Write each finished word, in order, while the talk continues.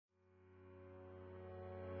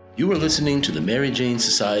You are listening to the Mary Jane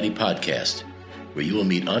Society podcast, where you will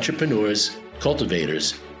meet entrepreneurs,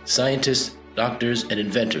 cultivators, scientists, doctors, and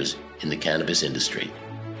inventors in the cannabis industry.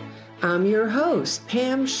 I'm your host,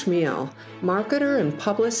 Pam Schmiel, marketer and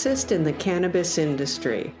publicist in the cannabis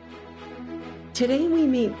industry. Today we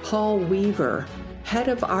meet Paul Weaver, head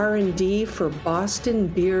of R&D for Boston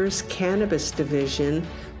Beer's cannabis division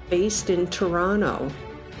based in Toronto.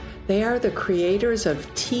 They are the creators of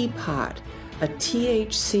TeaPot, a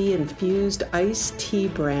THC-infused iced tea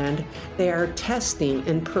brand they are testing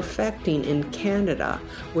and perfecting in Canada,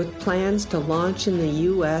 with plans to launch in the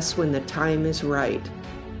U.S. when the time is right.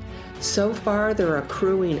 So far, they're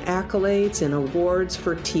accruing accolades and awards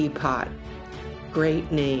for TeaPot.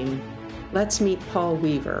 Great name. Let's meet Paul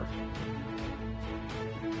Weaver.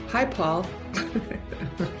 Hi, Paul.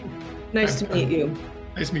 Nice to meet you.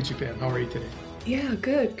 Nice to meet you, Pam. How are you today? Yeah,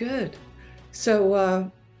 good.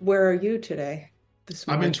 So, where are you today?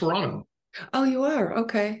 I'm in Toronto. Oh, you are?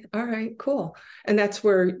 Okay. All right, cool. And that's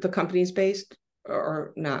where the company's based,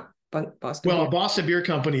 or not? Boston Well, Beer? Boston Beer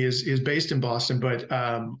Company is based in Boston, but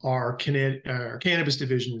our cannabis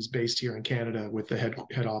division is based here in Canada with the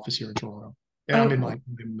head office here in Toronto. And I'm in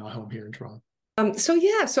my home here in Toronto.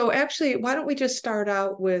 So actually, why don't we just start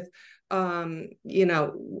out with,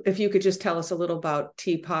 if you could just tell us a little about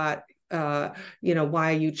TeaPot,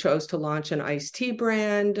 why you chose to launch an iced tea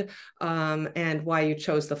brand, and why you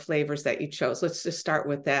chose the flavors that you chose. Let's just start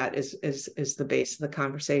with that is the base of the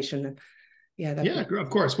conversation. Yeah, of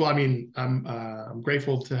course. Well, I mean, I'm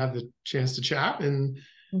grateful to have the chance to chat, and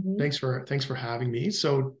thanks for having me.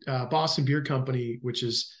 So, Boston Beer Company, which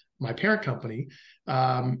is my parent company,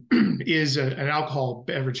 is an alcohol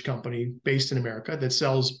beverage company based in America that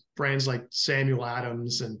sells brands like Samuel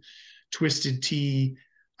Adams and Twisted Tea,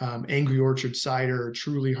 Angry Orchard cider,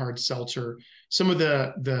 Truly hard seltzer. Some of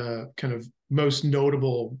the kind of most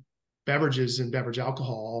notable beverages and beverage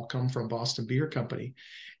alcohol all come from Boston Beer Company.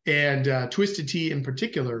 And Twisted Tea in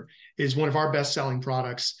particular is one of our best-selling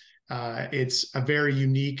products. It's a very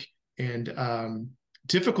unique and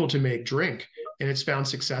difficult to make drink, and it's found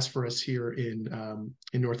success for us here in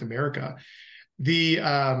North America. The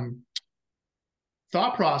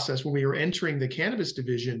thought process when we were entering the cannabis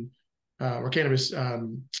division or cannabis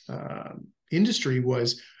industry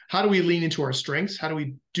was, how do we lean into our strengths? How do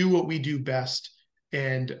we do what we do best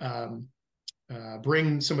and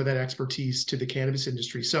bring some of that expertise to the cannabis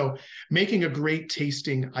industry? So making a great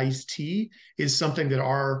tasting iced tea is something that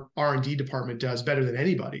our R&D department does better than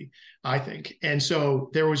anybody, I think. And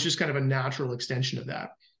so there was just kind of a natural extension of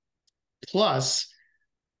that. Plus,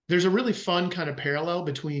 there's a really fun kind of parallel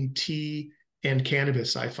between tea and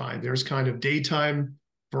cannabis, I find. There's kind of daytime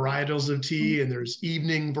varietals of tea and there's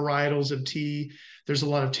evening varietals of tea. There's a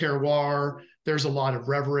lot of terroir. There's a lot of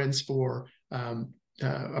reverence for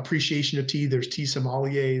appreciation of tea. There's tea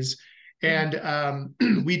sommeliers, and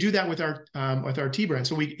we do that with our tea brand.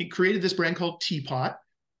 So we created this brand called TeaPot,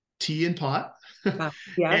 tea and pot. And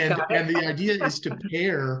the idea is to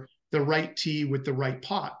pair the right tea with the right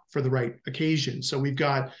pot for the right occasion. So we've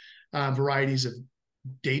got varieties of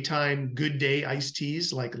daytime good day iced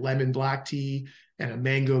teas like lemon black tea and a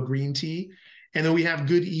mango green tea. And then we have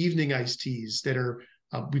good evening iced teas that are,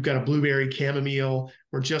 we've got a blueberry chamomile.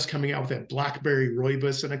 We're just coming out with a blackberry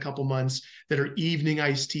rooibos in a couple months that are evening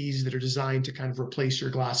iced teas that are designed to kind of replace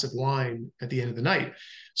your glass of wine at the end of the night.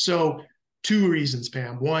 So 2 reasons,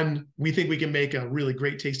 Pam. One, we think we can make a really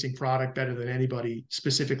great tasting product better than anybody,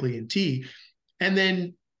 specifically in tea. And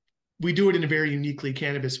then we do it in a very uniquely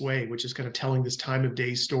cannabis way, which is kind of telling this time of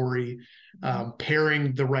day story,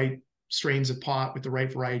 pairing the right strains of pot with the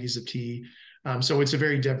right varieties of tea. So it's a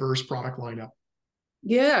very diverse product lineup.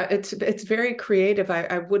 Yeah, it's very creative.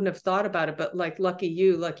 I wouldn't have thought about it, but like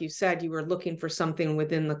you said, you were looking for something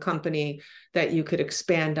within the company that you could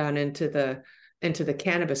expand on into the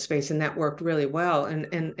cannabis space, and that worked really well.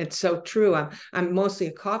 And it's so true. I'm mostly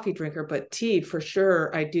a coffee drinker, but tea for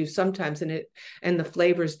sure I do sometimes, and the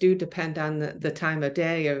flavors do depend on the time of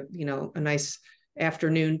day. A nice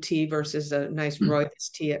afternoon tea versus a nice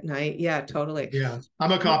rooibos tea at night. Yeah, totally. Yeah,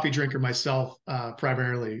 I'm a coffee drinker myself,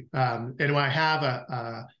 primarily. And when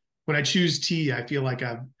when I choose tea, I feel like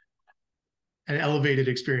I'm an elevated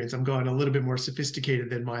experience. I'm going a little bit more sophisticated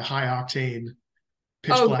than my high octane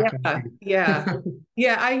pitch black. Yeah.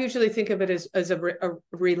 I usually think of it as a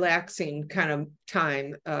relaxing kind of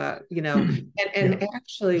time, and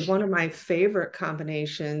actually one of my favorite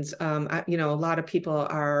combinations, a lot of people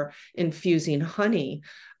are infusing honey.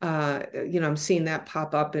 I'm seeing that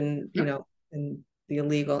pop up in the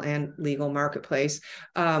illegal and legal marketplace.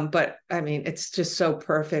 But I mean, it's just so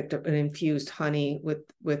perfect. An infused honey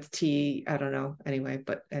with tea. I don't know. Anyway,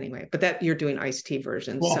 but that you're doing iced tea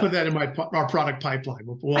versions. Well, I'll So. put that in our product pipeline.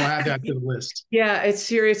 We'll add that to the list. Yeah, it's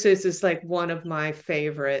serious. This is like one of my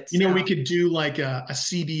favorites. We could do like a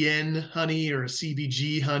CBN honey or a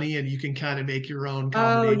CBG honey, and you can kind of make your own Oh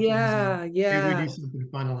combinations. yeah, Maybe we yeah. do something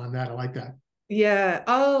fun on that. I like that. Yeah.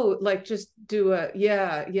 Oh, like just do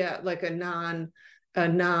like a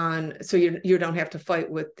non, so you don't have to fight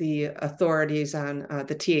with the authorities on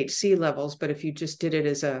the THC levels, but if you just did it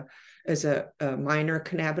as a minor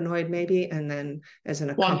cannabinoid maybe, and then as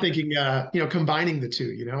an Well, I'm accompaniment. thinking, combining the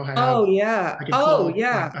two, Oh yeah. I can Oh pull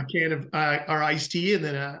yeah. a can of our iced tea and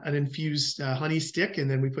then an infused honey stick, and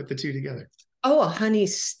then we put the two together. Oh, a honey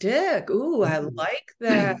stick. Ooh, I like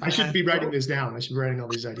that. I should be writing this down. I should be writing all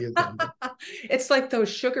these ideas down. It's like those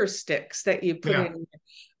sugar sticks that you put Yeah. in.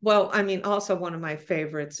 Well, I mean, also one of my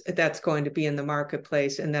favorites that's going to be in the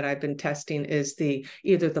marketplace and that I've been testing is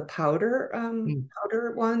either the powder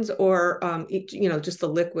ones or just the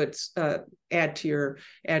liquids add to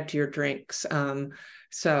your drinks.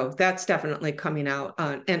 So that's definitely coming out.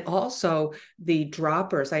 And also the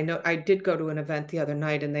droppers. I know I did go to an event the other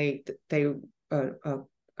night and they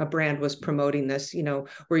a brand was promoting this,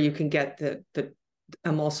 where you can get the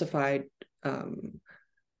emulsified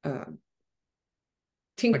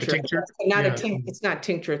tincture. Like a tincture? It's not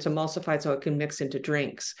tincture, it's emulsified so it can mix into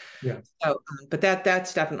drinks. Yeah. So but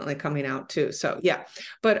that's definitely coming out too. So yeah.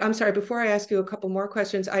 But I'm sorry, before I ask you a couple more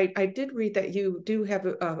questions, I did read that you do have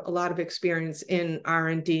a lot of experience in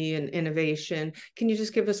R&D and innovation. Can you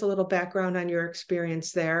just give us a little background on your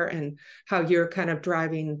experience there and how you're kind of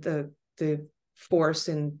driving the force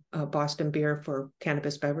in Boston Beer for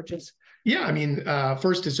cannabis beverages? Yeah, I mean,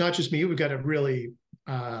 first, it's not just me. We've got a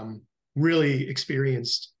really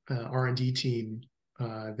experienced R&D team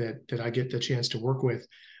that I get the chance to work with.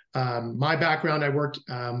 My background, I worked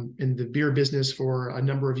in the beer business for a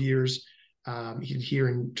number of years here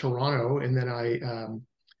in Toronto, and then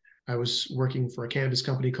I was working for a cannabis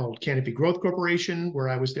company called Canopy Growth Corporation, where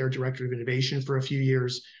I was their director of innovation for a few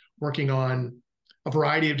years, working on a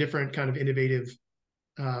variety of different kind of innovative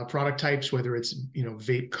product types, whether it's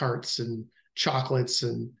vape carts and chocolates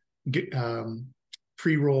and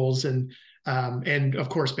pre-rolls and of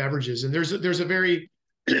course beverages. And there's a very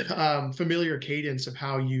familiar cadence of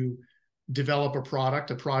how you develop a product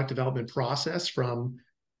development process, from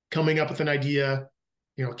coming up with an idea,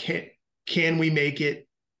 can we make it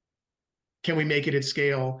at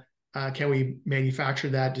scale, can we manufacture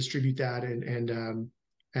that, distribute that,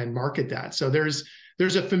 and market that. So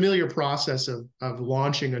there's a familiar process of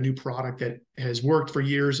launching a new product that has worked for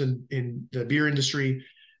years in the beer industry.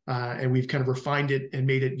 And we've kind of refined it and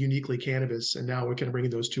made it uniquely cannabis. And now we're kind of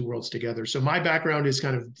bringing those two worlds together. So my background is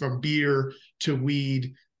kind of from beer to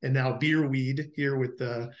weed, and now beer weed here with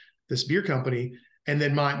this beer company. And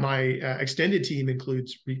then my extended team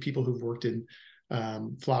includes people who've worked in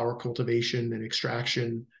flower cultivation and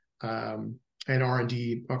extraction and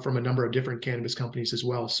R&D from a number of different cannabis companies as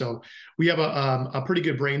well. So we have a pretty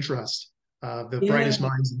good brain trust. The brightest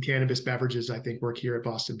minds in cannabis beverages, I think, work here at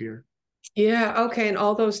Boston Beer. Yeah. Okay. And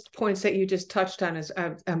all those points that you just touched on is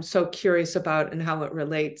I'm so curious about and how it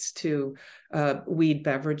relates to weed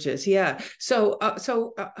beverages. Yeah. So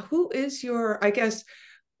who is your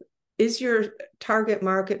target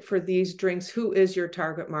market for these drinks? Who is your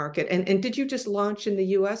target market? And did you just launch in the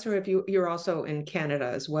US, or you're also in Canada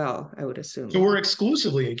as well, I would assume? So we're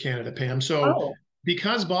exclusively in Canada, Pam. So Oh.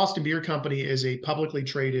 because Boston Beer Company is a publicly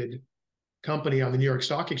traded company on the New York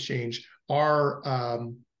Stock Exchange, our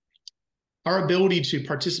ability to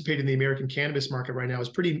participate in the American cannabis market right now is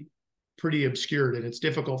pretty obscured, and it's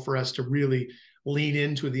difficult for us to really lean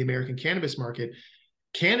into the American cannabis market.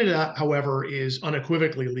 Canada, however, is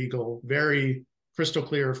unequivocally legal, very crystal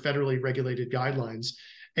clear, federally regulated guidelines.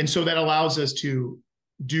 And so that allows us to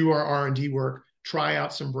do our R&D work, try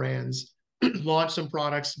out some brands, launch some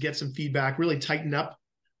products, get some feedback, really tighten up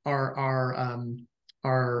our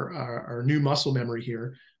new muscle memory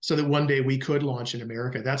here, so that one day we could launch in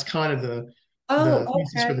America. That's kind of the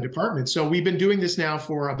thesis for the department. So we've been doing this now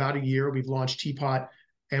for about a year. We've launched TeaPot,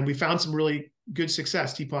 and we found some really good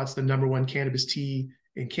success. TeaPot's the #1 cannabis tea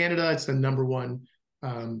in Canada. It's the #1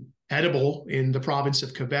 edible in the province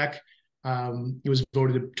of Quebec. It was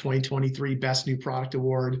voted a 2023 Best New Product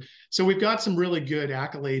Award. So we've got some really good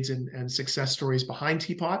accolades and success stories behind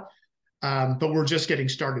TeaPot. But we're just getting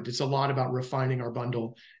started. It's a lot about refining our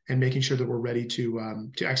bundle and making sure that we're ready to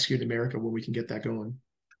execute in America when we can get that going.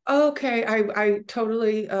 Okay, I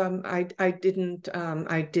totally I didn't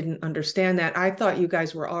understand that. I thought you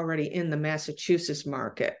guys were already in the Massachusetts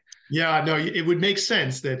market. Yeah, no, it would make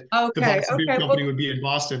sense that the Okay, Boston Beer okay. Company Well, would be in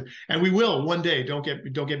Boston, and we will one day. Don't get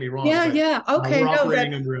me wrong, yeah, but yeah. Okay, we're no,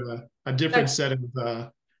 operating under a different that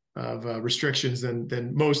set of restrictions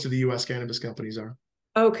than most of the U.S. cannabis companies are.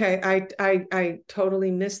 okay, I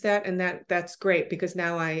totally missed that, and that's great because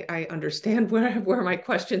now I understand where my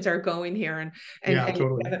questions are going here, and Yeah, how you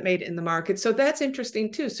totally. haven't made it in the market. So that's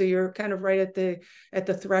interesting too. So you're kind of right at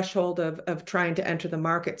the threshold of trying to enter the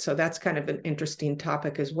market. So that's kind of an interesting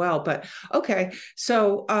topic as well. But okay,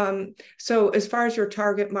 so as far as your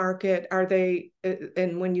target market, are they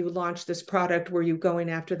and when you launched this product, were you going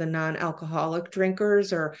after the non-alcoholic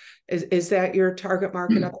drinkers, or is that your target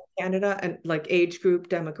market up in Canada, and like age group,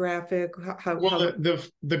 demographic? Well,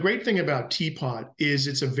 the great thing about TeaPot is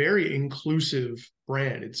it's a very inclusive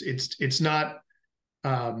brand. It's not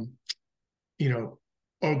um, you know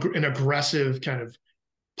an aggressive kind of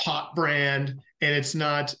pot brand, and it's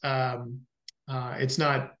not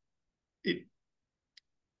it,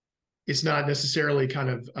 it's not necessarily kind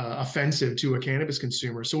of offensive to a cannabis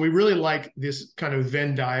consumer. So we really like this kind of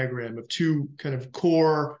Venn diagram of two kind of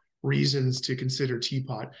core reasons to consider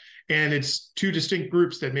TeaPot. And it's two distinct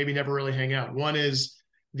groups that maybe never really hang out. One is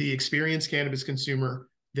the experienced cannabis consumer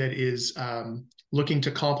that is looking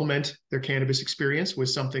to complement their cannabis experience with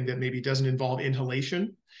something that maybe doesn't involve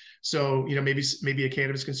inhalation. So, maybe a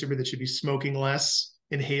cannabis consumer that should be smoking less,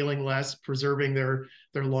 inhaling less, preserving their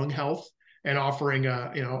lung health, and offering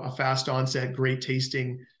a fast onset, great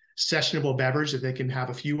tasting, sessionable beverage that they can have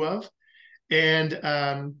a few of. And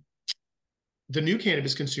the new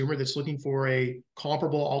cannabis consumer that's looking for a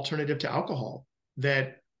comparable alternative to alcohol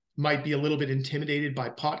that might be a little bit intimidated by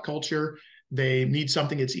pot culture. They need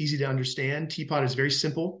something that's easy to understand. TeaPot is very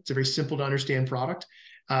simple. It's a very simple to understand product.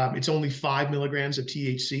 It's only 5 milligrams of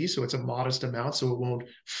THC, so it's a modest amount, so it won't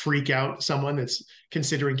freak out someone that's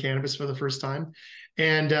considering cannabis for the first time.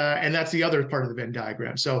 And that's the other part of the Venn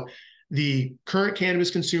diagram. So the current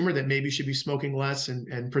cannabis consumer that maybe should be smoking less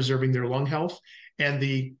and preserving their lung health, and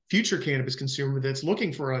the future cannabis consumer that's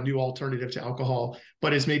looking for a new alternative to alcohol,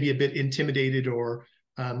 but is maybe a bit intimidated or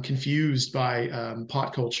confused by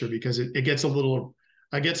pot culture because it gets a little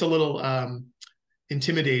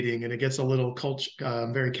intimidating, and it gets a little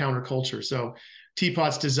very counterculture. So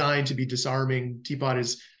TeaPot's designed to be disarming. TeaPot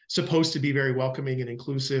is supposed to be very welcoming and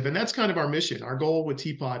inclusive, and that's kind of our mission. Our goal with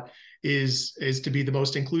TeaPot is to be the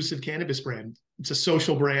most inclusive cannabis brand. It's a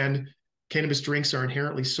social brand. Cannabis drinks are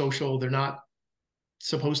inherently social. They're not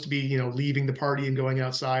supposed to be, leaving the party and going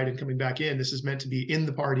outside and coming back in. This is meant to be in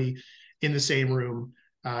the party, in the same room,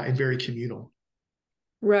 and very communal.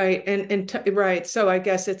 Right. Right. So I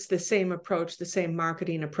guess it's the same approach, the same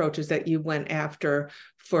marketing approaches that you went after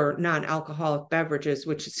for non-alcoholic beverages,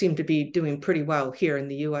 which seem to be doing pretty well here in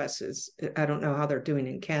the US. I don't know how they're doing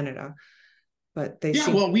in Canada, but they Yeah,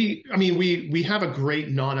 seem. well, we have a great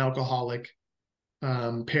non-alcoholic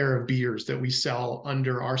pair of beers that we sell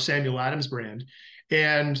under our Samuel Adams brand,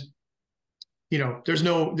 and there's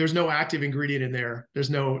no active ingredient in there. There's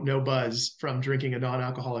no buzz from drinking a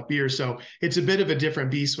non-alcoholic beer. So it's a bit of a different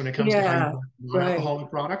beast when it comes to how you Yeah, market right. non-alcoholic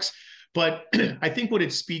products. But I think what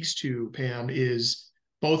it speaks to, Pam, is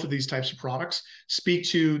both of these types of products speak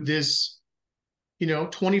to this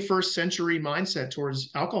 21st century mindset towards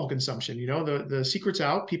alcohol consumption. The secret's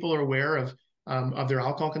out. People are aware of their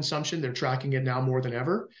alcohol consumption. They're tracking it now more than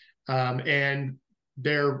ever. And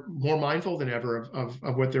they're more mindful than ever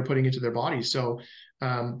of what they're putting into their bodies. So,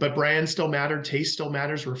 but brand still matters, taste still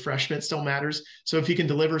matters, refreshment still matters. So if you can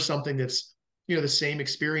deliver something that's, the same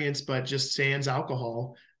experience, but just sans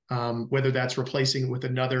alcohol, whether that's replacing it with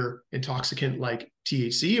another intoxicant like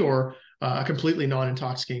THC or a completely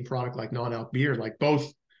non-intoxicating product like non-alc beer, like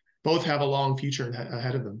both have a long future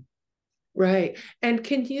ahead of them. Right. And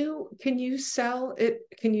can you sell it?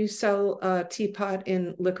 Can you sell TeaPot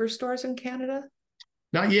in liquor stores in Canada?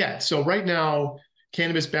 Not yet. So right now,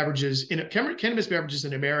 cannabis beverages in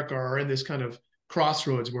America are in this kind of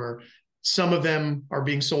crossroads where some of them are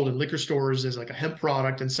being sold in liquor stores as like a hemp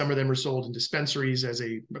product, and some of them are sold in dispensaries as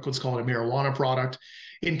what's called a marijuana product.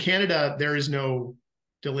 In Canada, there is no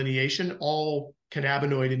delineation. All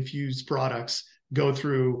cannabinoid infused products go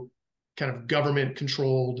through kind of government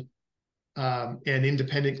controlled and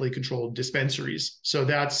independently controlled dispensaries. So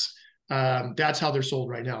that's how they're sold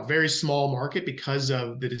right now. Very small market because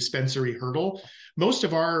of the dispensary hurdle. Most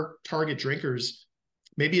of our target drinkers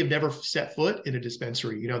maybe have never set foot in a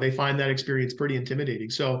dispensary. They find that experience pretty intimidating.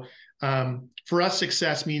 So for us,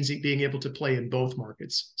 success means being able to play in both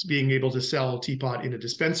markets. It's being able to sell TeaPot in a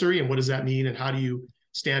dispensary. And what does that mean? And how do you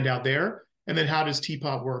stand out there? And then how does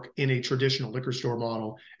TeaPot work in a traditional liquor store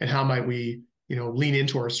model? And how might we, lean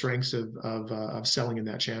into our strengths of selling in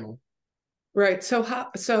that channel? Right. So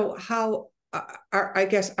how I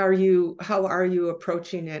guess how are you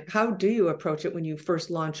approaching it? How do you approach it when you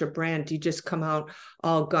first launch a brand? Do you just come out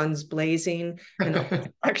all guns blazing in all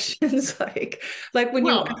directions? Like when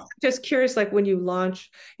you, I'm Well, just curious, like when you launch,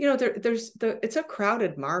 it's a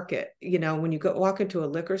crowded market, when you walk into a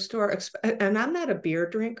liquor store, and I'm not a beer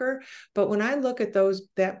drinker, but when I look at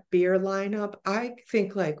that beer lineup, I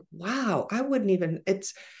think like, wow, I wouldn't even,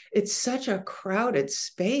 it's such a crowded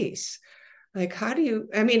space. Like, how do you,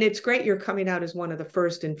 I mean, it's great you're coming out as one of the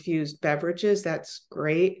first infused beverages. That's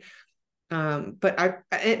great. But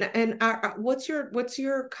what's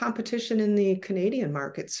your competition in the Canadian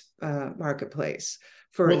marketplace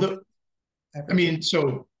for well, infused I beverages? mean,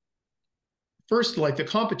 so first, like the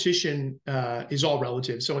competition is all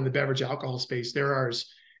relative. So in the beverage alcohol space,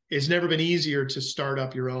 it's never been easier to start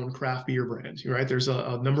up your own craft beer brand, right? There's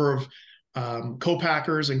a number of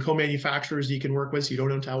co-packers and co-manufacturers you can work with, so you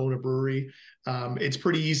don't have to own a brewery. It's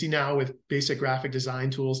pretty easy now with basic graphic design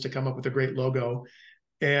tools to come up with a great logo.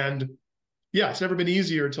 And yeah, it's never been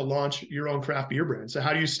easier to launch your own craft beer brand. So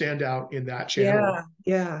how do you stand out in that channel?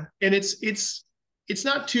 Yeah, yeah, And it's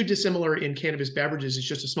not too dissimilar in cannabis beverages. It's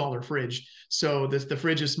just a smaller fridge. So the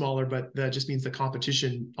fridge is smaller, but that just means the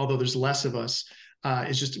competition, although there's less of us,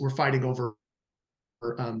 is just we're fighting over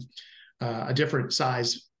um, a different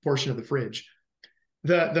size portion of the fridge.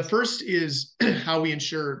 The first is how we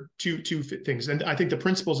ensure two things, and I think the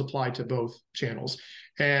principles apply to both channels.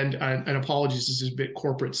 And apologies, this is a bit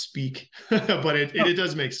corporate speak, but it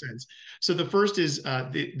does make sense. So the first is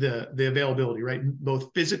the availability, right? Both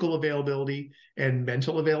physical availability and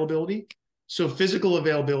mental availability. So physical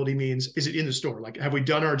availability means, is it in the store? Like, have we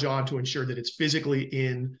done our job to ensure that it's physically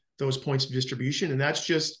in those points of distribution? And that's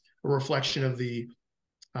just a reflection of the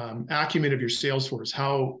acumen of your sales force.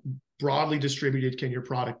 How broadly distributed can your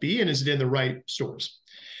product be, and is it in the right stores?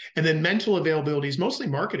 And then mental availability is mostly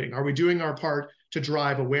marketing. Are we doing our part to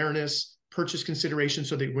drive awareness, purchase consideration,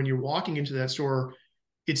 so that when you're walking into that store,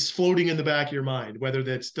 it's floating in the back of your mind, whether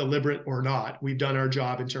that's deliberate or not? We've done our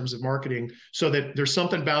job in terms of marketing, so that there's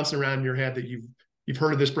something bouncing around in your head that you've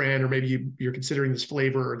heard of this brand, or maybe you're considering this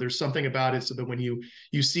flavor, or there's something about it, so that when you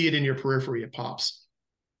see it in your periphery, it pops.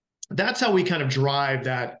 That's how we kind of drive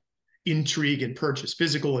that intrigue and purchase,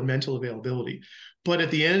 physical and mental availability. But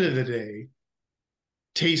at the end of the day,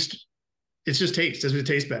 taste, it's just taste. Does it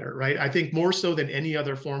taste better, right? I think more so than any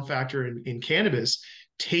other form factor in cannabis,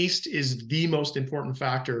 taste is the most important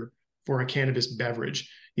factor for a cannabis beverage.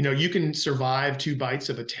 You can survive 2 bites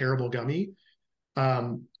of a terrible gummy.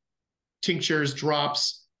 Tinctures,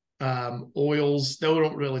 drops, oils, they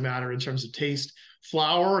don't really matter in terms of taste.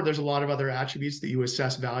 Flour, there's a lot of other attributes that you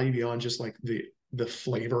assess value beyond just like the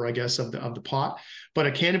flavor, I guess, of the pot. But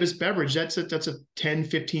a cannabis beverage, that's a 10,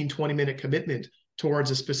 15, 20-minute commitment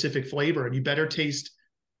towards a specific flavor, and you better taste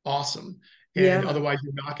awesome. And Yeah. otherwise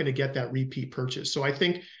you're not going to get that repeat purchase. So I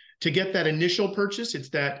think to get that initial purchase, it's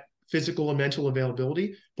that physical and mental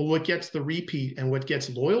availability. But what gets the repeat, and what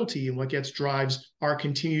gets loyalty, and what drives our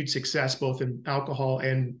continued success, both in alcohol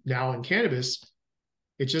and now in cannabis,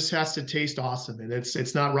 it just has to taste awesome. And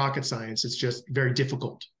it's not rocket science. It's just very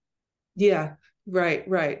difficult. Yeah, right,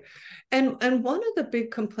 right. And one of the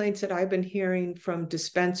big complaints that I've been hearing from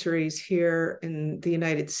dispensaries here in the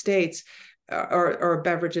United States, or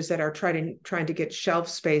beverages that are trying to get shelf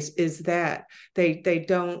space, is that they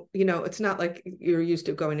don't, it's not like you're used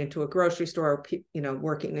to going into a grocery store, or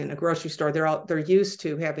working in a grocery store. They're used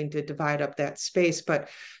to having to divide up that space, but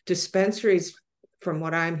dispensaries, from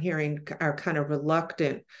what I'm hearing, are kind of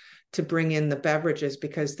reluctant to bring in the beverages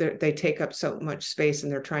because they take up so much space,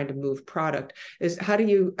 and they're trying to move product.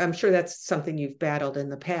 I'm sure that's something you've battled in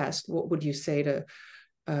the past. What would you say to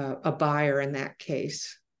a buyer in that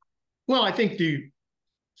case? Well, I think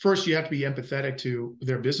first you have to be empathetic to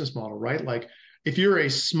their business model, right? Like if you're a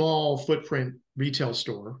small footprint retail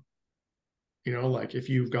store, like if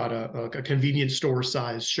you've got a convenience store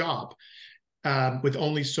size shop, with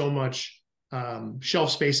only so much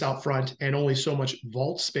shelf space out front and only so much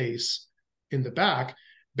vault space in the back,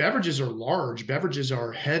 beverages are large, beverages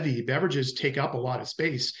are heavy, beverages take up a lot of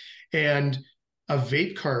space. And a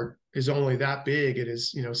vape cart is only that big. It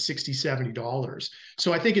is, $60, $70.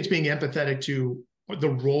 So I think it's being empathetic to the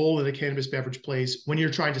role that a cannabis beverage plays when you're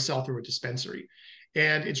trying to sell through a dispensary.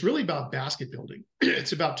 And it's really about basket building.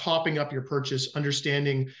 It's about topping up your purchase,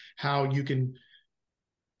 understanding how you can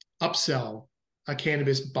upsell a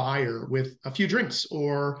cannabis buyer with a few drinks,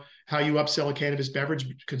 or how you upsell a cannabis beverage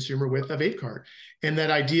consumer with a vape cart. And that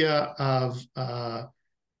idea of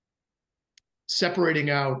separating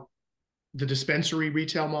out the dispensary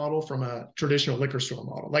retail model from a traditional liquor store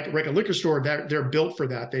model. Like a liquor store, they're built for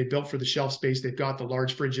that. They're built for the shelf space. They've got the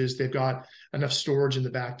large fridges. They've got enough storage in the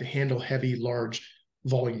back to handle heavy, large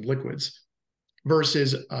volume liquids.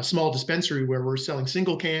 Versus a small dispensary where we're selling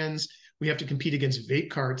single cans, we have to compete against vape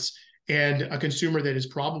carts and a consumer that is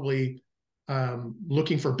probably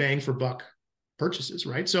looking for bang for buck purchases,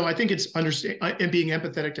 right? So I think it's understand and being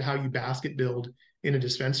empathetic to how you basket build in a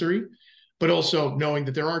dispensary, but also knowing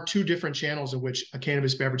that there are two different channels in which a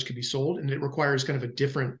cannabis beverage can be sold, and it requires kind of a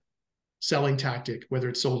different selling tactic, whether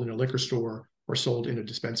it's sold in a liquor store or sold in a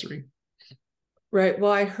dispensary. Right.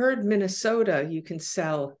 Well, I heard Minnesota, you can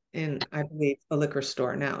sell in, I believe, a liquor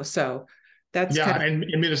store now. So that's yeah. kind of And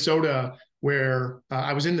in Minnesota, where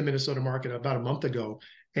I was in the Minnesota market about a month ago,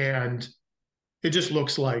 and it just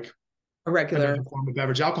looks like a regular another form of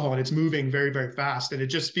beverage alcohol, and it's moving very, very fast, and it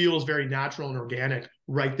just feels very natural and organic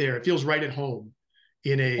right there. It feels right at home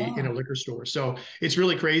in a liquor store. So it's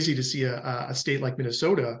really crazy to see a state like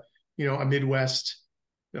Minnesota, a Midwest.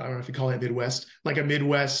 I don't know if you call it Midwest, like a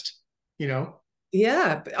Midwest,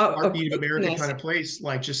 yeah, heartbeat of America kind of place,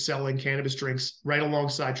 like just selling cannabis drinks right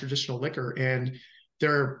alongside traditional liquor, and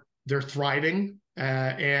they're thriving,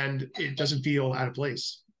 and it doesn't feel out of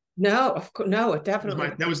place. No, of course, no, it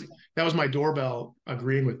definitely. That was my doorbell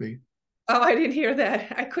agreeing with me. Oh, I didn't hear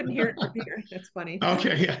that. I couldn't hear it from here. That's funny.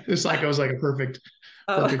 Okay, yeah, it was like a perfect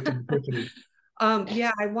epiphany.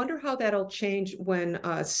 Yeah, I wonder how that'll change when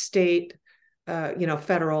state,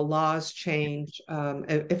 federal laws change.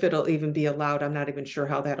 If it'll even be allowed, I'm not even sure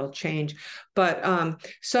how that'll change. But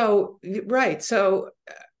so right, so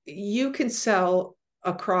you can sell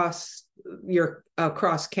across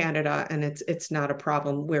Canada, and it's not a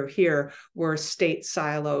problem. We're state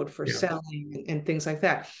siloed for selling and things like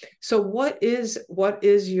that. So what is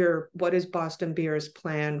Boston Beer's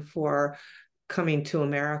plan for coming to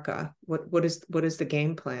America? What is the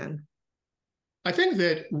game plan? I think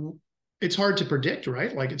that it's hard to predict,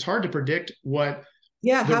 right? Like it's hard to predict what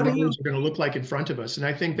the roads are going to look like in front of us. And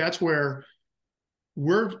I think that's where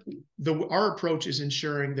our approach is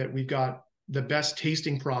ensuring that we've got the best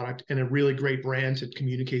tasting product and a really great brand to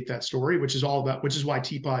communicate that story, which is why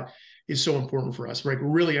TeaPot is so important for us, right? We're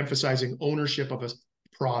really emphasizing ownership of a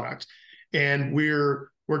product. And we're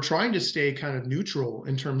trying to stay kind of neutral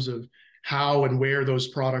in terms of how and where those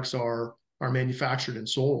products are manufactured and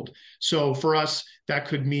sold. So for us, that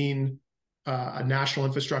could mean a national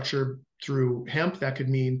infrastructure through hemp. That could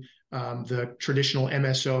mean the traditional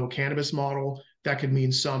MSO cannabis model. That could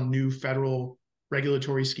mean some new federal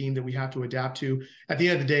regulatory scheme that we have to adapt to. At the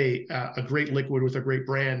end of the day, a great liquid with a great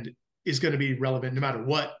brand is going to be relevant no matter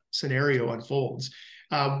what scenario unfolds.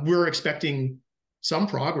 We're expecting some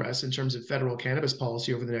progress in terms of federal cannabis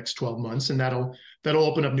policy over the next 12 months, and that'll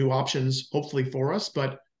open up new options, hopefully for us.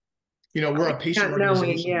 But we're a patient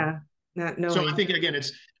organization. Not knowing. So I think again,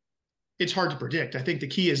 it's hard to predict. I think the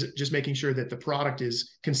key is just making sure that the product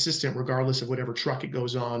is consistent, regardless of whatever truck it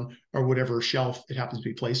goes on or whatever shelf it happens to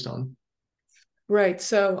be placed on. Right.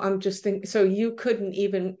 So I'm just thinking, were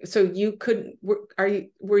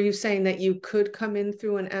you saying that you could come in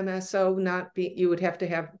through an MSO, you would have to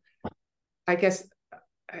have, I guess,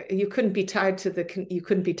 you couldn't be tied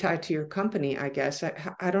to your company, I guess.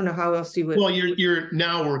 I don't know how else you would. Well,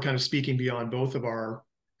 now we're kind of speaking beyond both of our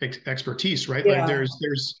expertise, right? Yeah. Like there's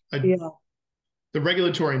the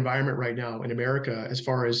regulatory environment right now in America, as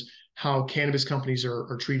far as how cannabis companies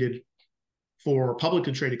are treated for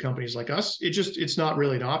publicly traded companies like us, it's not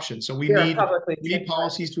really an option. So we need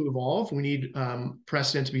policies to evolve. We need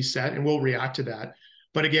precedent to be set, and we'll react to that.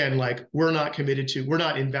 But again, like we're not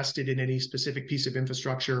invested in any specific piece of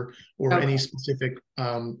infrastructure or any specific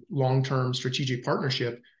long-term strategic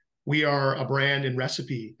partnership. We are a brand and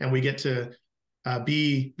recipe, and we get to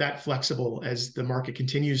be that flexible as the market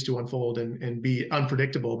continues to unfold and be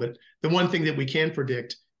unpredictable. But the one thing that we can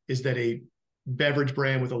predict is that a beverage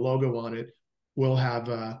brand with a logo on it will have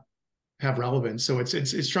relevance. So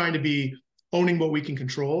it's trying to be owning what we can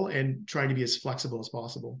control and trying to be as flexible as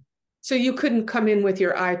possible. So you couldn't come in with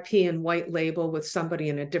your IP and white label with somebody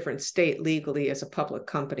in a different state legally as a public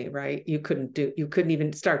company, right? You couldn't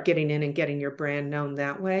even start getting in and getting your brand known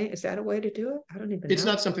that way. Is that a way to do it? I don't even know. It's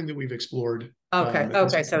not something that we've explored.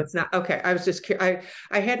 Okay. So it's not, okay. I was just curious.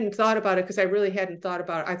 I hadn't thought about it because I really hadn't thought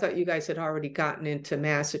about it. I thought you guys had already gotten into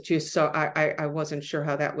Massachusetts. So I wasn't sure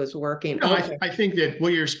how that was working. No, okay. I think that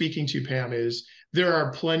what you're speaking to, Pam, is there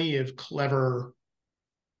are plenty of clever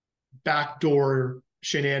backdoor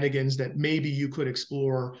shenanigans that maybe you could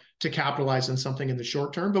explore to capitalize on something in the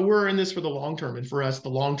short term, but we're in this for the long term. And for us, the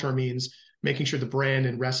long term means making sure the brand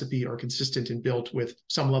and recipe are consistent and built with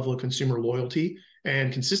some level of consumer loyalty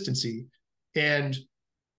and consistency. And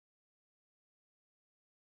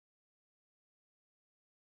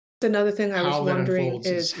another thing I was how that wondering unfolds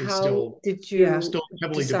is is how did still you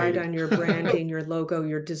heavily decide debated. on your branding, your logo,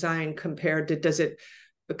 your design compared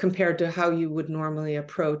to how you would normally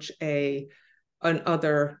approach an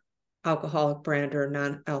other alcoholic brand or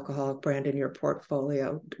non-alcoholic brand in your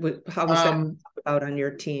portfolio? How was that out on your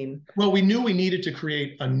team? Well, we knew we needed to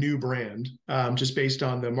create a new brand, just based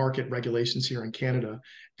on the market regulations here in Canada.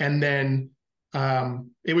 And then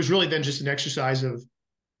it was really then just an exercise of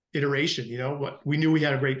iteration. What we knew, we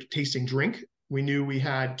had a great tasting drink. We knew we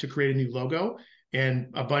had to create a new logo and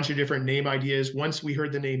a bunch of different name ideas. Once we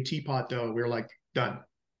heard the name TeaPot, though, we were like, done.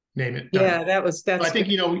 Name it, done. Yeah, that's I think,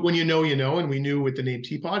 when you know, and we knew with the name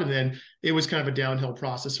TeaPot, and then it was kind of a downhill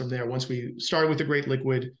process from there. Once we started with a great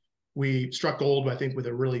liquid, we struck gold, I think, with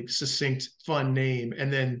a really succinct, fun name.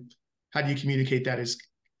 And then how do you communicate that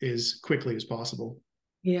as quickly as possible?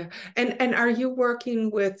 Yeah. And are you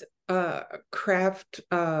working with craft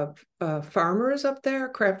farmers up there,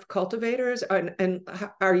 craft cultivators? And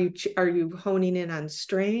are you honing in on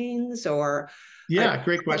strains, or Yeah,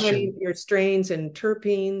 great question. your strains and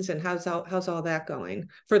terpenes, and how's all that going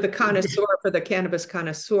for the connoisseur, for the cannabis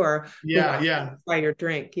connoisseur who wants to try your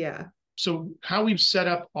drink? Yeah. So how we've set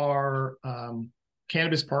up our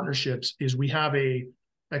cannabis partnerships is we have a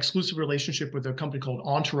exclusive relationship with a company called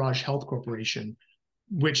Entourage Health Corporation,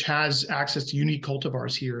 which has access to unique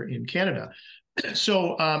cultivars here in Canada.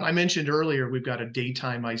 So I mentioned earlier, we've got a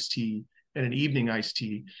daytime iced tea and an evening iced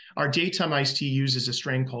tea. Our daytime iced tea uses a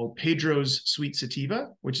strain called Pedro's Sweet Sativa,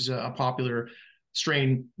 which is a popular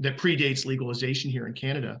strain that predates legalization here in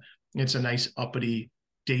Canada. It's a nice uppity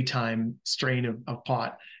daytime strain of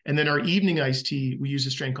pot. And then our evening iced tea, we use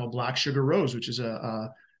a strain called Black Sugar Rose, which is a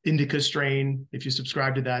indica strain. If you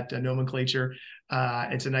subscribe to that nomenclature,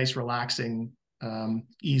 it's a nice, relaxing,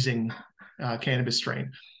 easing cannabis strain.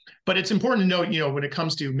 But it's important to note, when it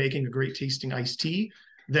comes to making a great tasting iced tea,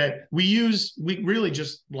 that we really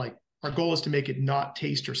just, like, our goal is to make it not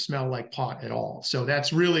taste or smell like pot at all. So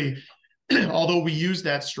that's really, although we use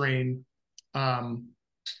that strain,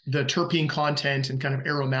 the terpene content and kind of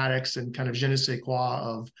aromatics and kind of je ne sais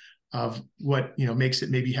quoi of what makes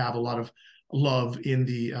it maybe have a lot of love in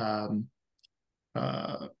the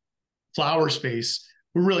flower space,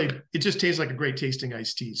 it just tastes like a great tasting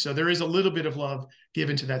iced tea. So there is a little bit of love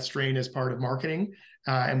given to that strain as part of marketing,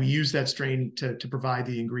 and we use that strain to provide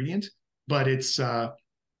the ingredient, but it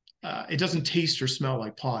doesn't taste or smell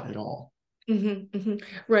like pot at all. Mm-hmm, mm-hmm.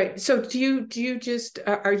 Right. So do you just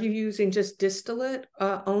are you using just distillate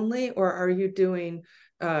only, or are you doing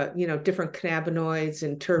different cannabinoids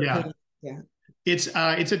and terpenes? Yeah. It's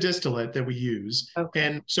a distillate that we use. Okay.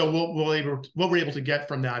 And so what we're able to get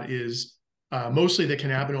from that is mostly the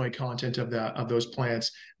cannabinoid content of those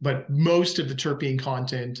plants, but most of the terpene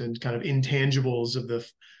content and kind of intangibles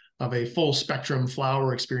of a full spectrum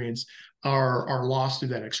flower experience are lost through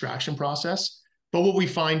that extraction process. But what we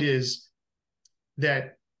find is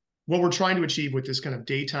that what we're trying to achieve with this kind of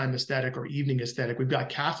daytime aesthetic or evening aesthetic, we've got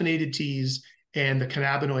caffeinated teas and the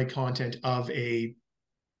cannabinoid content of a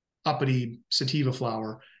uppity sativa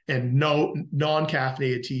flower, and no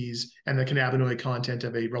non-caffeinated teas and the cannabinoid content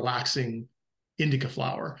of a relaxing indica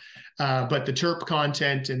flower. But the terp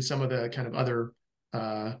content and some of the kind of other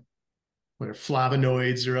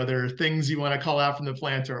flavonoids or other things you want to call out from the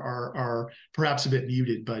plant are perhaps a bit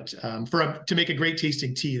muted. But to make a great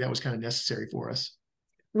tasting tea, that was kind of necessary for us.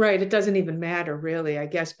 Right. It doesn't even matter really, I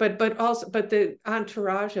guess. But the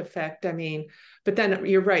entourage effect, I mean, but then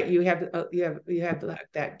you're right. You have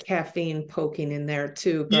that caffeine poking in there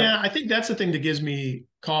too. But... Yeah, I think that's the thing that gives me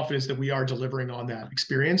confidence that we are delivering on that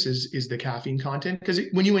experience is the caffeine content. Because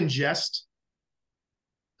when you ingest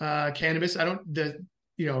cannabis, the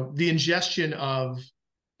ingestion of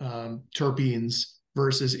terpenes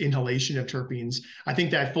versus inhalation of terpenes, I think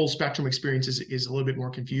that full spectrum experience is a little bit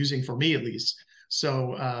more confusing for me, at least.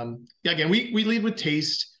 So again, we lead with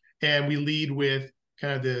taste, and we lead with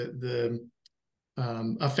kind of the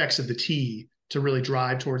effects of the tea to really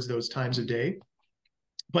drive towards those times of day.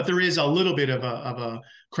 But there is a little bit of a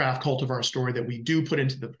craft cultivar story that we do put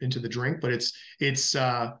into the drink, but it's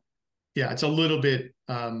a little bit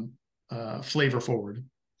flavor forward.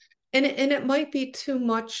 And it might be too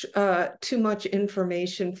much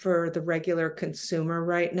information for the regular consumer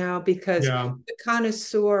right now, because the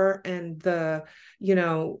connoisseur and the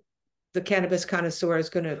cannabis connoisseur is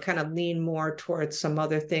going to kind of lean more towards some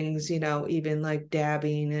other things, even like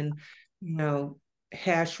dabbing and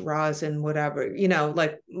hash rosin, whatever,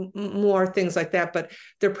 like more things like that. But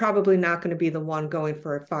they're probably not going to be the one going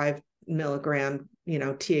for a 5 milligram,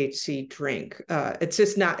 THC drink. It's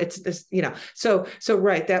just not, it's this, so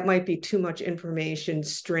right. That might be too much information,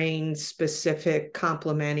 strain specific,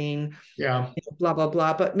 complementing, Yeah. blah, blah,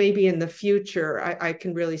 blah. But maybe in the future, I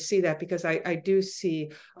can really see that, because I do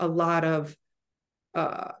see a lot of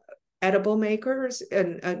edible makers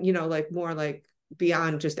and, like more like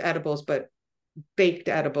beyond just edibles, but baked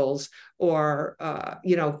edibles, or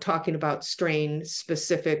talking about strain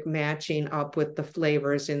specific matching up with the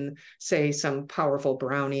flavors in, say, some powerful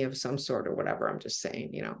brownie of some sort or whatever. I'm just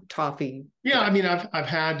saying, toffee. Yeah, I mean, I've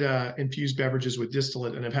had infused beverages with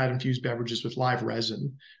distillate, and I've had infused beverages with live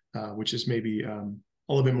resin, which is maybe a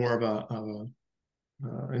little bit more of a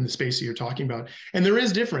in the space that you're talking about. And there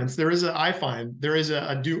is difference. I find there is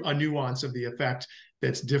a nuance of the effect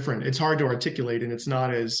that's different. It's hard to articulate, and it's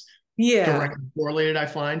not as directly correlated, I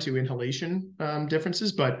find, to inhalation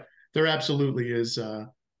differences, but there absolutely is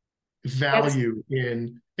value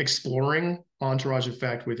in exploring entourage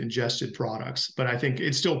effect with ingested products. But I think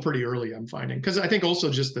it's still pretty early, I'm finding, because I think also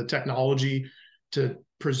just the technology to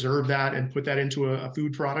preserve that and put that into a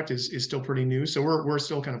food product is still pretty new. So we're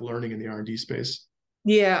still kind of learning in the R&D space.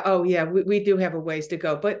 Yeah. Oh, yeah. We do have a ways to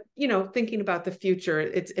go, but thinking about the future,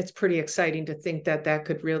 it's pretty exciting to think that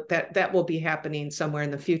that will be happening somewhere in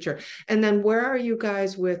the future. And then where are you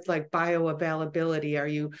guys with like bioavailability?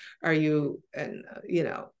 Are you and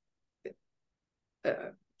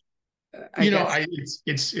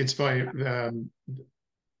it's funny.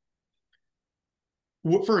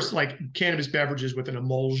 First, like cannabis beverages with an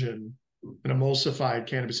emulsified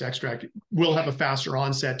cannabis extract will have a faster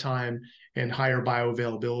onset time and higher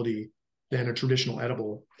bioavailability than a traditional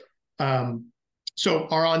edible. So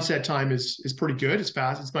our onset time is pretty good. It's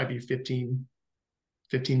fast. It might be 15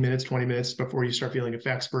 minutes, 20 minutes before you start feeling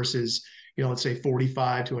effects versus, let's say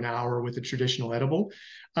 45 to an hour with a traditional edible.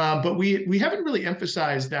 But we haven't really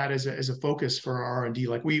emphasized that as a focus for our R&D.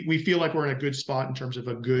 Like we feel like we're in a good spot in terms of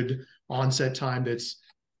a good onset time that's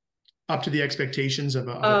up to the expectations of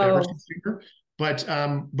a beverage consumer.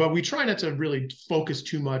 But we try not to really focus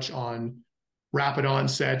too much on rapid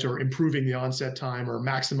onset or improving the onset time or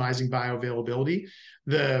maximizing bioavailability.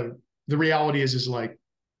 The reality is like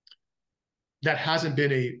that hasn't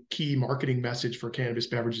been a key marketing message for cannabis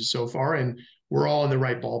beverages so far, and we're all in the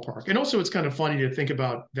right ballpark. And also, it's kind of funny to think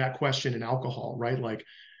about that question in alcohol, right? Like,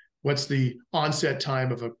 what's the onset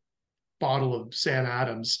time of a bottle of Sam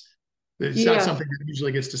Adams? It's not something that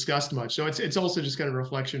usually gets discussed much. So it's also just kind of a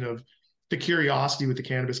reflection of the curiosity with the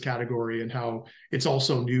cannabis category and how it's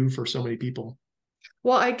also new for so many people.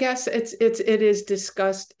 Well, I guess it is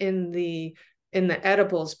discussed in the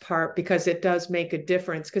edibles part, because it does make a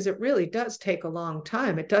difference, because it really does take a long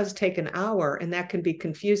time. It does take an hour, and that can be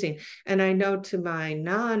confusing. And I know to my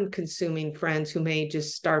non-consuming friends who may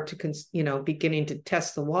just start to beginning to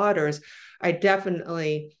test the waters, I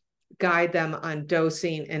definitely guide them on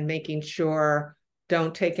dosing and making sure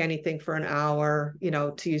don't take anything for an hour,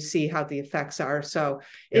 to see how the effects are. So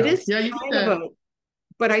it is kind of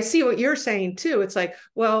but I see what you're saying too. It's like,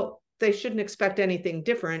 well, they shouldn't expect anything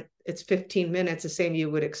different. It's 15 minutes, the same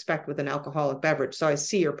you would expect with an alcoholic beverage. So I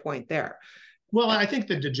see your point there. Well, I think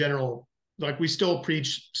that the general, like we still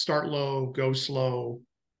preach start low, go slow,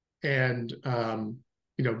 and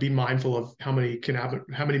be mindful of how many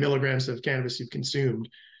milligrams of cannabis you've consumed.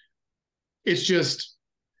 It's just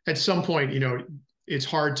at some point, it's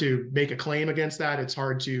hard to make a claim against that. It's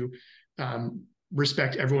hard to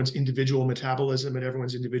respect everyone's individual metabolism and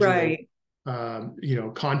everyone's individual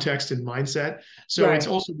context and mindset. So it's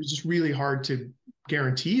also just really hard to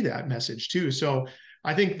guarantee that message too. So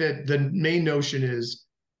I think that the main notion is,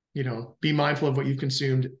 be mindful of what you've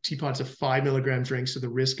consumed. TeaPot's a 5 milligram drink, so the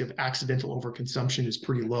risk of accidental overconsumption is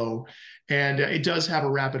pretty low. And it does have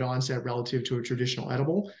a rapid onset relative to a traditional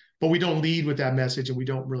edible, but we don't lead with that message, and we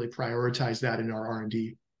don't really prioritize that in our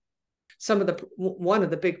R&D. One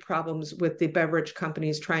of the big problems with the beverage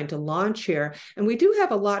companies trying to launch here, and we do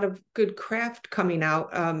have a lot of good craft coming out.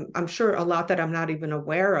 I'm sure a lot that I'm not even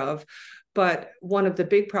aware of, but one of the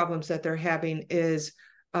big problems that they're having is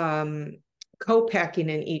co-packing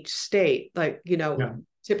in each state. Like,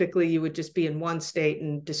 typically you would just be in one state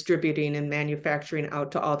and distributing and manufacturing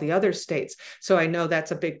out to all the other states. So I know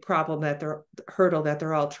that's a big problem, hurdle that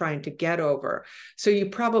they're all trying to get over. So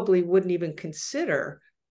you probably wouldn't even consider.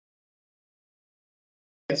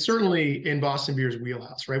 It's certainly in Boston Beer's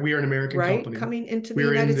wheelhouse, right? We are an American company. Coming into the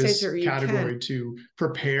United States, or category to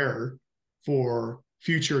prepare for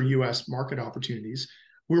future U.S. market opportunities.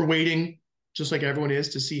 We're waiting, just like everyone is,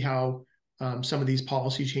 to see how some of these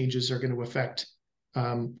policy changes are going to affect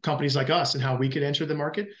companies like us and how we could enter the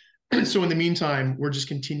market. So in the meantime, we're just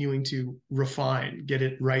continuing to refine, get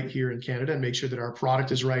it right here in Canada, and make sure that our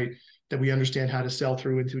product is right, that we understand how to sell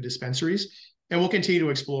through into dispensaries. And we'll continue to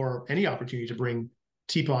explore any opportunity to bring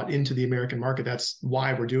TeaPot into the American market. That's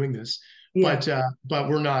why we're doing this. Yeah. But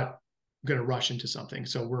we're not going to rush into something.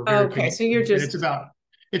 So we're very Okay. patient. So you're And just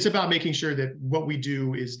it's about making sure that what we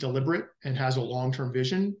do is deliberate and has a long-term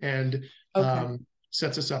vision, and okay.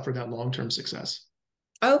 sets us up for that long-term success.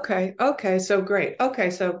 Okay. Okay. So great.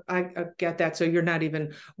 Okay. So I get that. So you're not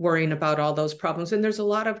even worrying about all those problems. And there's a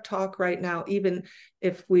lot of talk right now, even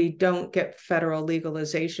if we don't get federal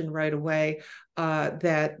legalization right away,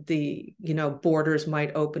 that the, borders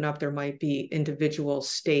might open up. There might be individual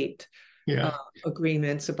state Yeah.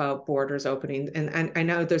 agreements about borders opening. And I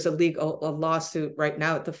know there's a lawsuit right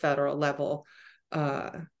now at the federal level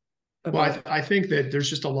uh, Well, about. I think that there's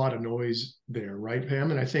just a lot of noise there, right, Pam?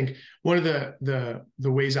 And I think one of the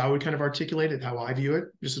ways I would kind of articulate it, how I view it,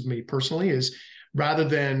 just as me personally, is rather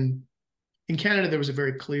than in Canada, there was a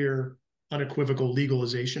very clear, unequivocal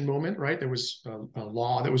legalization moment, right? There was a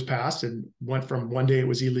law that was passed and went from one day it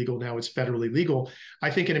was illegal, now it's federally legal. I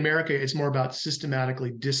think in America, it's more about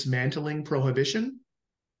systematically dismantling prohibition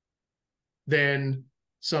than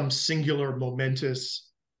some singular momentous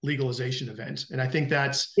legalization event. And I think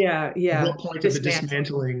that's Yeah. at Yeah. what point of the Dismantle.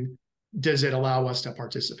 dismantling does it allow us to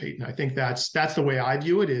participate? And I think that's the way I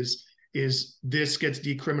view it is this gets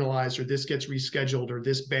decriminalized, or this gets rescheduled, or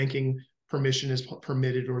this banking permission is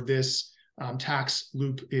permitted, or this tax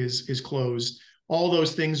loop is closed. All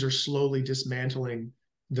those things are slowly dismantling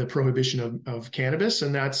the prohibition of cannabis.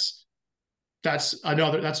 And that's an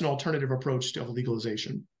alternative approach to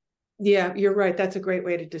legalization. Yeah, you're right. That's a great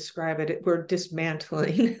way to describe it. We're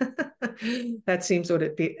dismantling. That seems what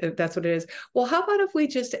it be. That's what it is. Well, how about if we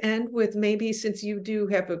just end with, maybe, since you do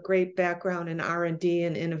have a great background in R&D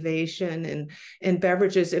and innovation and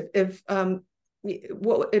beverages, if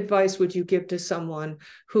what advice would you give to someone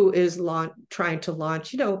who is trying to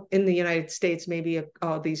launch, in the United States, maybe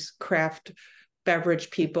all these craft beverage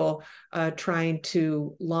people trying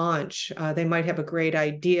to launch? They might have a great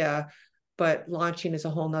idea, but launching is a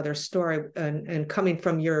whole nother story. And coming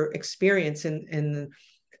from your experience in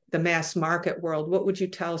the mass market world, what would you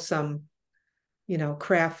tell some,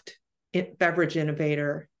 craft beverage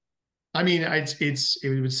innovator? I mean, that's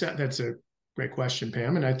a great question,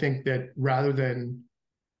 Pam. And I think that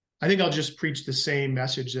I think I'll just preach the same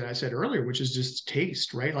message that I said earlier, which is just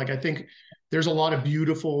taste, right? Like, I think there's a lot of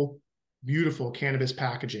beautiful cannabis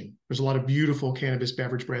packaging. There's a lot of beautiful cannabis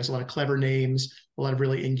beverage brands, a lot of clever names, a lot of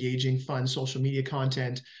really engaging, fun social media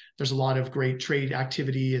content. There's a lot of great trade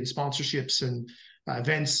activity and sponsorships and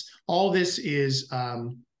events. All this is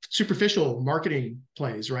superficial marketing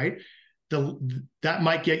plays, right? That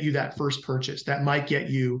might get you that first purchase. That might get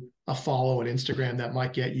you a follow on Instagram. That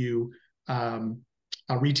might get you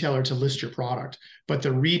a retailer to list your product. But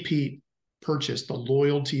the repeat purchase, the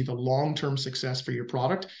loyalty, the long-term success for your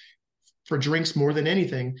product, for drinks more than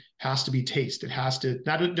anything, has to be taste. It has to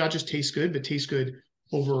not just taste good, but taste good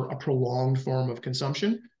over a prolonged form of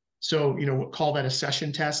consumption. So, call that a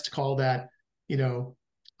session test, call that,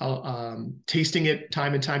 tasting it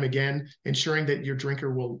time and time again, ensuring that your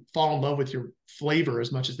drinker will fall in love with your flavor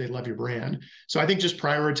as much as they love your brand. So I think just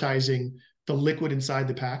prioritizing the liquid inside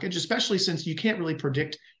the package, especially since you can't really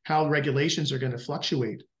predict how regulations are going to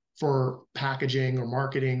fluctuate for packaging or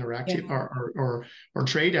marketing or or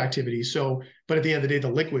trade activity. So, but at the end of the day, the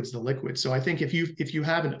liquid's the liquid. So I think if you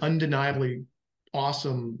have an undeniably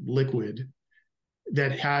awesome liquid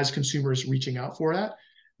that has consumers reaching out for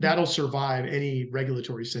that'll survive any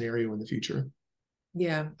regulatory scenario in the future.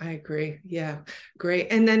 Yeah, I agree. Yeah, great.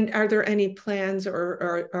 And then, are there any plans,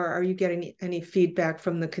 or are you getting any feedback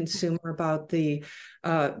from the consumer about the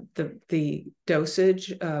dosage?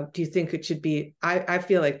 Do you think it should be? I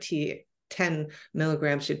feel like 10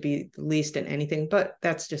 milligrams should be the least in anything, but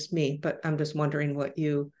that's just me. But I'm just wondering what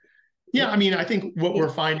you. Yeah, I mean, I think what we're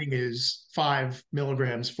finding is 5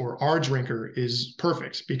 milligrams for our drinker is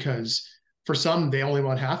perfect, because for some they only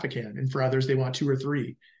want half a can, and for others they want 2 or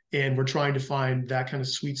 3. And we're trying to find that kind of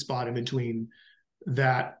sweet spot in between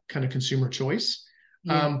that kind of consumer choice.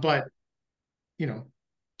 Yeah. But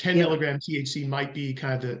 10 milligram THC might be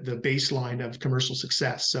kind of the baseline of commercial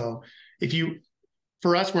success. So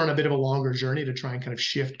for us, we're on a bit of a longer journey to try and kind of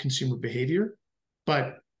shift consumer behavior,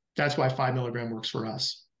 but that's why 5 milligram works for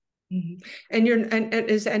us. Mm-hmm.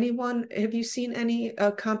 And have you seen any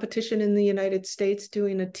competition in the United States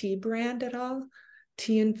doing a tea brand at all?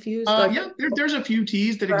 Tea infused? Yeah, there's a few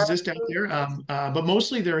teas that exist out there, but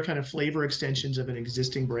mostly they're kind of flavor extensions of an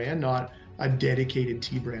existing brand, not a dedicated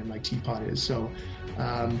tea brand like TeaPot is. So,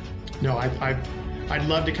 no, I'd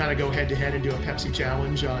love to kind of go head to head and do a Pepsi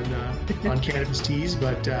challenge on cannabis teas,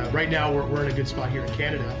 but right now we're in a good spot here in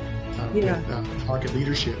Canada with market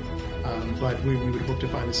leadership. But we would hope to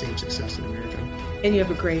find the same success in America. And you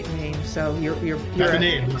have a great name, so you're got the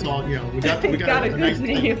name. That's all. You know, we got a a nice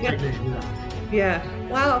name. name. Yeah.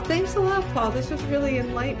 Wow. Thanks a lot, Paul. This was really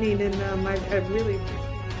enlightening, and I really.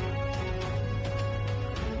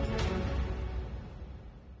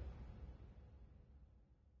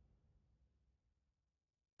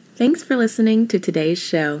 Thanks for listening to today's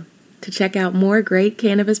show. To check out more great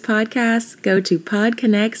cannabis podcasts, go to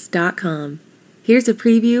podconnects.com. Here's a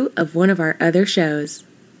preview of one of our other shows.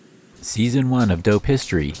 Season 1 of Dope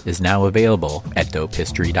History is now available at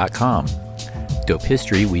dopehistory.com. Dope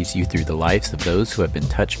History weaves you through the lives of those who have been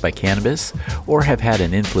touched by cannabis or have had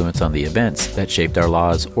an influence on the events that shaped our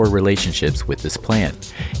laws or relationships with this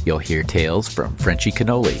plant. You'll hear tales from Frenchie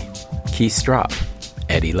Cannoli, Keith Strop,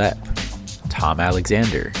 Eddie Lepp, Tom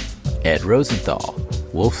Alexander, Ed Rosenthal,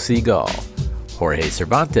 Wolf Seagal, Jorge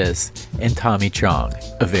Cervantes, and Tommy Chong.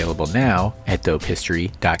 Available now at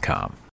dopehistory.com.